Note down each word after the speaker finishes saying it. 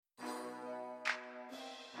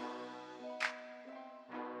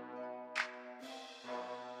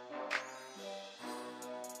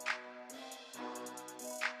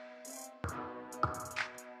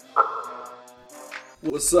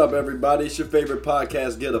What's up, everybody? It's your favorite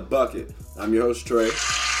podcast, Get a Bucket. I'm your host, Trey.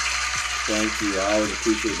 Thank you. I always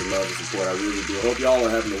appreciate the love and support. I really do. I hope y'all are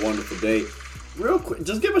having a wonderful day. Real quick,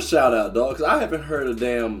 just give a shout out, dog, because I haven't heard a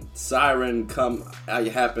damn siren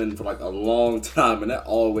happen for like a long time, and that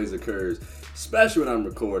always occurs, especially when I'm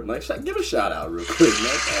recording. Like, give a shout out real quick,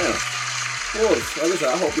 man. Damn. Well, like I said,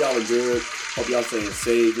 I hope y'all are good. Hope y'all staying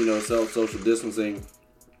safe, social distancing,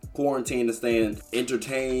 quarantine, and staying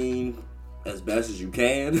entertained as best as you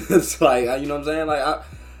can. It's like, you know what I'm saying? Like,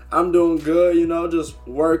 I'm doing good, just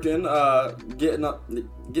working,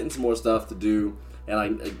 getting some more stuff to do,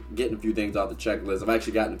 and getting a few things off the checklist. I've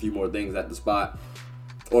actually gotten a few more things at the spot,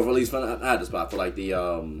 or at least not at the spot, for like the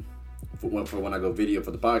for when I go video for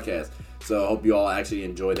the podcast. So I hope you all actually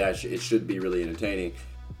enjoy that. It should be really entertaining.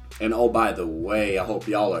 And oh, by the way, I hope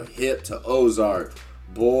y'all are hip to Ozark.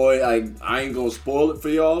 Boy, I ain't gonna spoil it for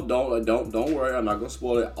y'all. Don't worry, I'm not gonna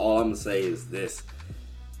spoil it. All I'm gonna say is this: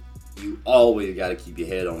 you always gotta keep your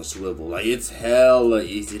head on a swivel. Like, it's hella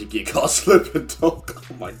easy to get caught slipping. Oh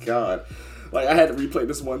my god! Like, I had to replay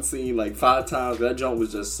this one scene like 5 times. That jump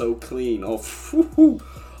was just so clean. Oh, whoo.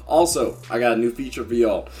 Also, I got a new feature for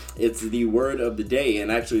y'all. It's the word of the day,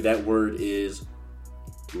 and actually, that word is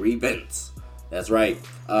repentance. That's right.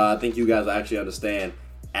 I think you guys will actually understand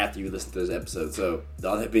after you listen to this episode. So, with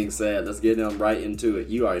all that being said, let's get right into it.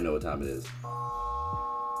 You already know what time it is.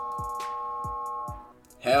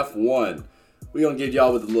 Half one. We're going to give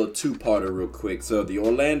y'all with a little two-parter real quick. So, the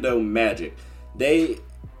Orlando Magic. Not the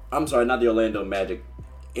Orlando Magic.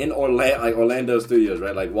 In Orlando Studios,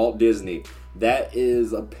 right? Like Walt Disney. That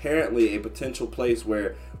is apparently a potential place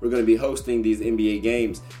where we're going to be hosting these NBA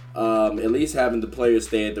games. At least having the players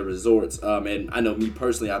stay at the resorts. And I know me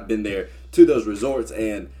personally, I've been there to those resorts,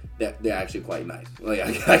 and they're actually quite nice. Like,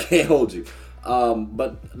 I can't hold you.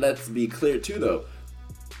 But let's be clear too, though.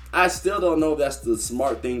 I still don't know if that's the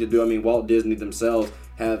smart thing to do. I mean, Walt Disney themselves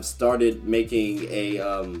have started making a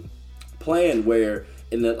plan where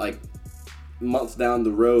in the months down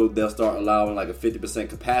the road they'll start allowing like a 50%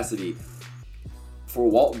 capacity for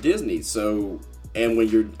Walt Disney. So, and when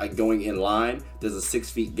you're going in line, there's a 6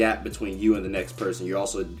 feet gap between you and the next person. You're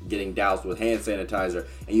also getting doused with hand sanitizer,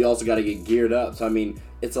 and you also got to get geared up. So, I mean,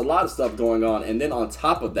 it's a lot of stuff going on. And then on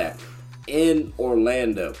top of that, in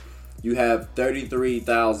Orlando, you have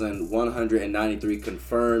 33,193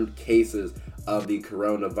 confirmed cases of the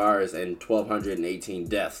coronavirus and 1,218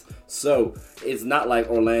 deaths. So, it's not like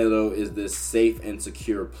Orlando is this safe and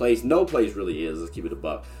secure place. No place really is. Let's keep it a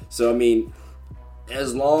buck. So, I mean,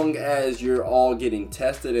 as long as you're all getting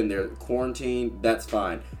tested and they're quarantined, that's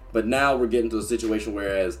fine. But now we're getting to a situation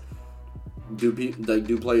whereas do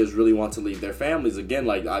players really want to leave their families? Again,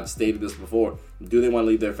 like I've stated this before, do they want to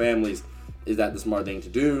leave their families? Is that the smart thing to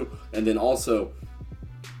do? And then also,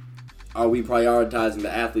 are we prioritizing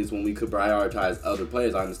the athletes when we could prioritize other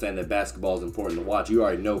players? I understand that basketball is important to watch. You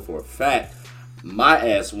already know for a fact my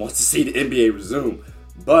ass wants to see the NBA resume.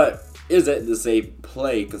 But is it the safe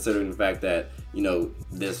play considering the fact that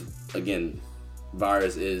this, again,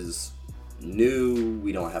 virus is new.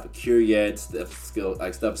 We don't have a cure yet. Stuff's still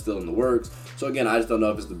in the works. So, again, I just don't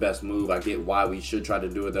know if it's the best move. I get why we should try to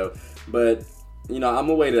do it, though. But, I'm going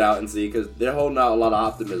to wait it out and see because they're holding out a lot of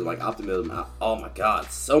optimism. Oh, my God,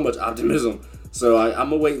 so much optimism. So, I'm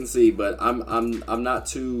going to wait and see. But I'm not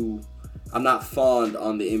fond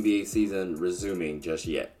on the NBA season resuming just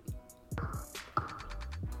yet.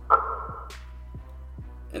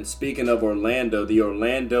 And speaking of Orlando, the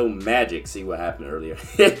Orlando Magic, see what happened earlier.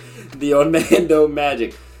 The Orlando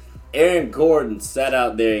Magic. Aaron Gordon sat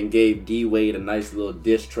out there and gave D-Wade a nice little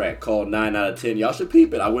diss track called 9 out of 10. Y'all should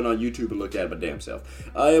peep it. I went on YouTube and looked at it my damn self.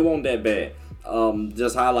 It wasn't that bad.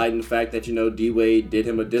 Just highlighting the fact that, D-Wade did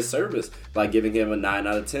him a disservice by giving him a 9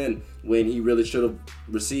 out of 10 when he really should have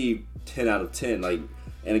received 10 out of 10.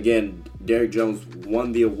 And again, Derrick Jones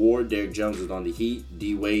won the award. Derrick Jones is on the Heat.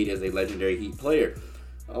 D-Wade is a legendary Heat player.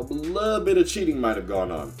 A little bit of cheating might have gone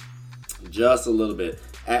on. Just a little bit.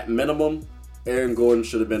 At minimum, Aaron Gordon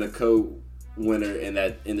should have been a co-winner in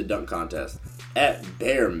the dunk contest. At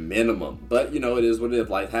bare minimum. But, it is what it is.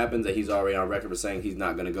 Life happens, and he's already on record for saying he's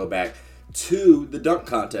not going to go back to the dunk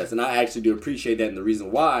contest. And I actually do appreciate that, and the reason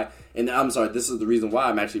why, this is the reason why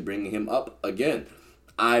I'm actually bringing him up again.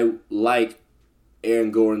 I like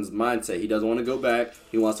Aaron Gordon's mindset. He doesn't want to go back.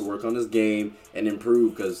 He wants to work on his game and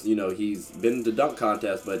improve because, he's been to dunk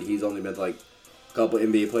contest, but he's only been to a couple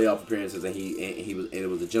NBA playoff appearances, and it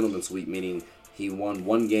was a gentleman's sweep, meaning he won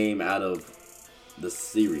one game out of the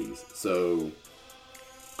series. So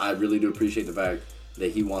I really do appreciate the fact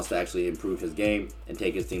that he wants to actually improve his game and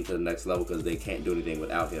take his team to the next level because they can't do anything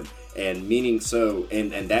without him. And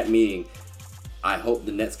that meaning I hope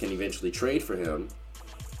the Nets can eventually trade for him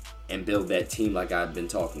and build that team like I've been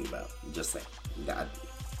talking about. Just saying.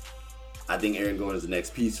 I think Aaron Gordon is the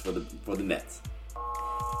next piece for the Nets.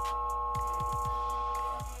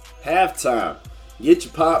 Halftime. Get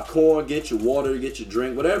your popcorn, get your water, get your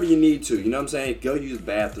drink, whatever you need to. You know what I'm saying? Go use the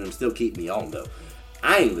bathroom. Still keep me on, though.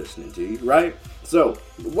 I ain't listening to you, right? So,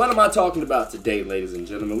 what am I talking about today, ladies and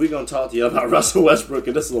gentlemen? We're going to talk to you about Russell Westbrook,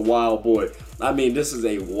 and this is a wild boy. I mean, this is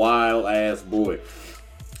a wild-ass boy.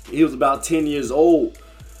 He was about 10 years old,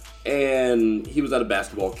 and he was at a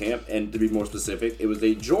basketball camp, and to be more specific, it was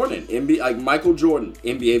a Jordan, like Michael Jordan,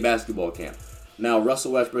 NBA basketball camp. Now,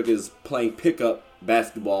 Russell Westbrook is playing pickup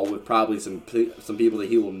basketball with probably some people that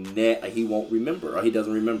he won't remember, or he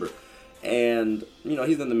doesn't remember. And you know,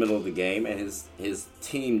 he's in the middle of the game, and his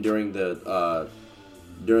team during the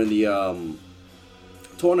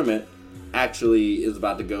tournament actually is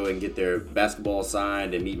about to go and get their basketball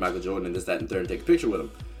signed and meet Michael Jordan and this, that, and third and take a picture with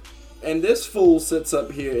him. And this fool sits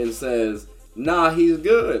up here and says, "Nah, he's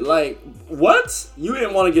good." Like, what? You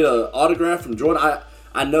didn't want to get an autograph from Jordan?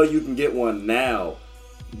 I know you can get one now,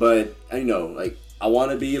 but you know, like, I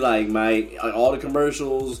want to be like all the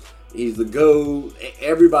commercials. He's the GOAT.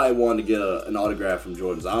 Everybody wanted to get an autograph from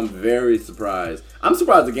Jordan. So I'm very surprised. I'm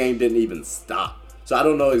surprised the game didn't even stop. So I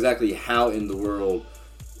don't know exactly how in the world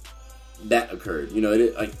that occurred. You know,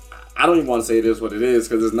 I don't even want to say it is what it is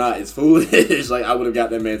because it's not. It's foolish. Like, I would have got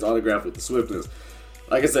that man's autograph with the swiftness.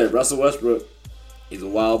 Like I said, Russell Westbrook, he's a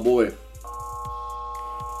wild boy.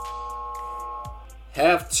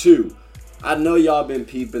 Half two. I know y'all been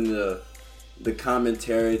peeping the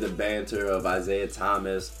commentary, the banter of Isaiah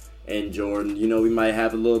Thomas and Jordan. You know, we might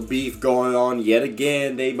have a little beef going on yet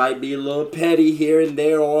again. They might be a little petty here and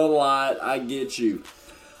there or a lot. I get you.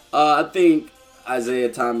 I think Isaiah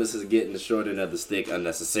Thomas is getting the short end of the stick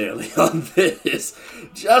unnecessarily on this.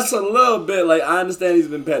 Just a little bit. Like, I understand he's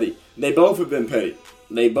been petty. They both have been petty.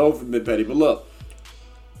 But look,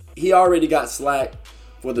 he already got slack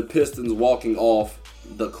for the Pistons walking off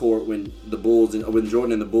the court when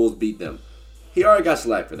Jordan and the Bulls beat them. He already got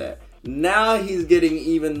slack for that. Now he's getting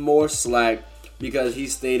even more slack because he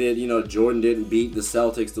stated, you know, Jordan didn't beat the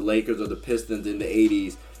Celtics, the Lakers, or the Pistons in the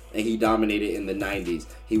 80s, and he dominated in the 90s.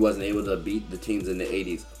 He wasn't able to beat the teams in the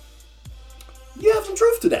 80s. You have some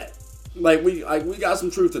truth to that. We got some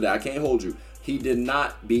truth to that. I can't hold you. He did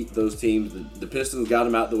not beat those teams. The Pistons got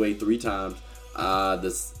him out the way 3 times. The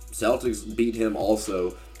Celtics beat him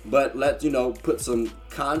also. But let's, put some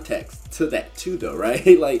context to that too, though,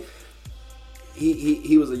 right? Like,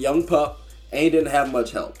 he was a young pup and he didn't have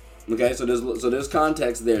much help. Okay, so there's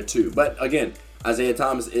context there too. But again, Isaiah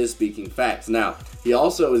Thomas is speaking facts. Now, he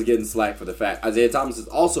also is getting slack for the fact. Isaiah Thomas is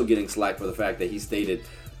also getting slack for the fact that he stated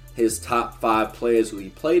his top 5 players who he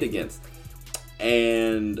played against.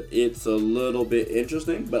 And it's a little bit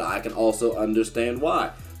interesting, but I can also understand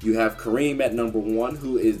why. You have Kareem at number 1,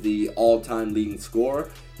 who is the all-time leading scorer.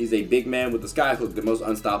 He's a big man with the skyhook, the most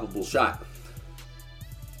unstoppable shot.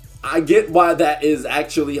 I get why that is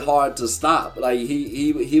actually hard to stop. Like,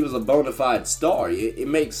 he was a bona fide star. It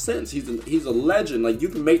makes sense. He's a legend. Like, you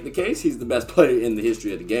can make the case he's the best player in the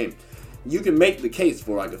history of the game. You can make the case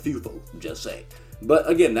for like a few folks, just saying. But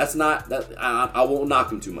again, that's not that. I won't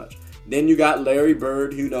knock him too much. Then you got Larry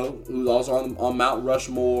Bird, who's also on Mount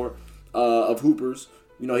Rushmore of hoopers.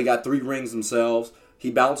 He got 3 rings himself.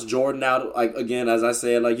 He bounced Jordan out, like, again, as I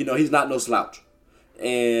said, like, he's not no slouch.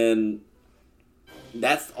 And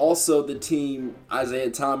that's also the team Isaiah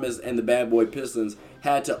Thomas and the Bad Boy Pistons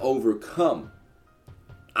had to overcome.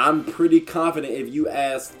 I'm pretty confident if you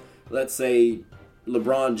ask, let's say,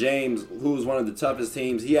 LeBron James, who was one of the toughest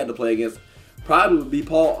teams he had to play against, probably would be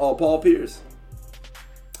Paul Pierce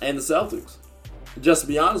and the Celtics. Just to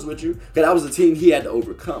be honest with you, because that was the team he had to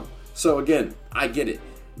overcome. So again, I get it.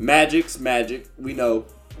 Magic's magic. We know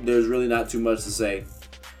there's really not too much to say.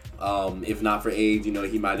 If not for age, he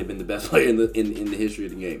might have been the best player in the history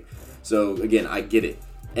of the game. So again, I get it.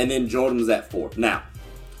 And then Jordan's at 4. Now,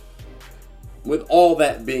 with all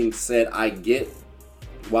that being said, I get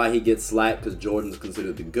why he gets slack because Jordan's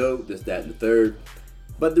considered the GOAT, this, that, and the third.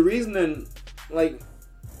 But the reason, like,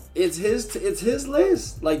 it's his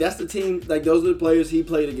list. Like, that's the team. Like, those are the players he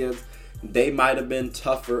played against. They might have been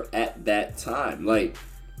tougher at that time. Like,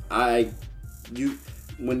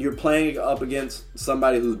 when you're playing up against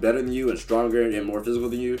somebody who's better than you and stronger and more physical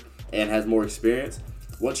than you and has more experience,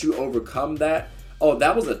 once you overcome that,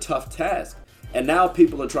 that was a tough task. And now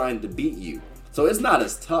people are trying to beat you. So it's not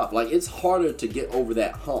as tough. Like, it's harder to get over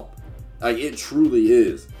that hump. Like, it truly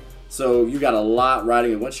is. So you got a lot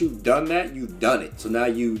riding, and once you've done that, you've done it. So now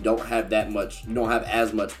you don't have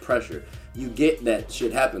as much pressure. you get that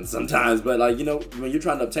shit happens sometimes. But like, when you're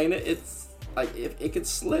trying to obtain it, it's like it could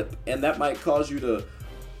slip, and that might cause you to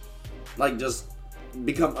like just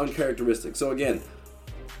become uncharacteristic. So again,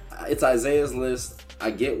 it's Isaiah's list.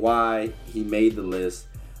 I get why he made the list.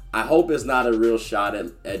 I hope it's not a real shot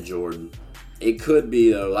at Jordan. It could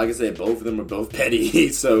be, though. Like I said, both of them are both petty,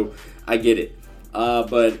 so I get it.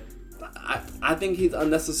 But I think he's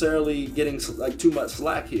unnecessarily getting like too much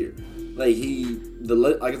slack here. Like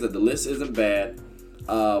like I said, the list isn't bad.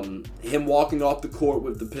 Him walking off the court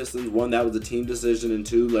with the Pistons, one, that was a team decision, and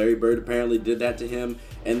two, Larry Bird apparently did that to him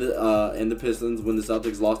and the Pistons when the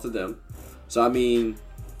Celtics lost to them. So I mean,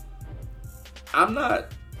 I'm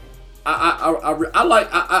not.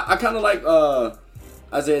 I kind of like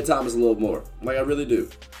Isaiah Thomas a little more. Like, I really do.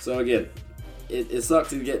 So again, it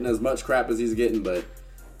sucks he's getting as much crap as he's getting, but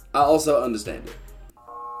I also understand it.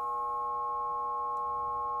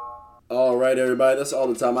 All right, everybody, that's all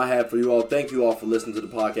the time I have for you all. Thank you all for listening to the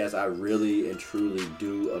podcast. I really and truly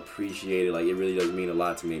do appreciate it. Like, it really does mean a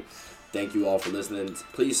lot to me. Thank you all for listening.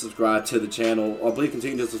 Please subscribe to the channel, or please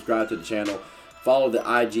continue to subscribe to the channel. Follow the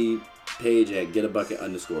IG page at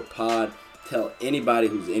getabucket_pod. Tell anybody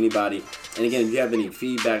who's anybody. And again, if you have any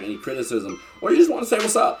feedback, any criticism, or you just want to say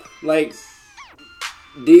what's up, like,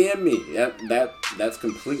 DM me. That's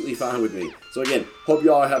completely fine with me. So again, hope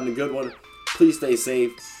you all are having a good one. Please stay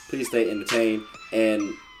safe. Please stay entertained.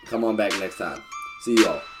 And come on back next time. See you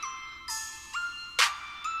all.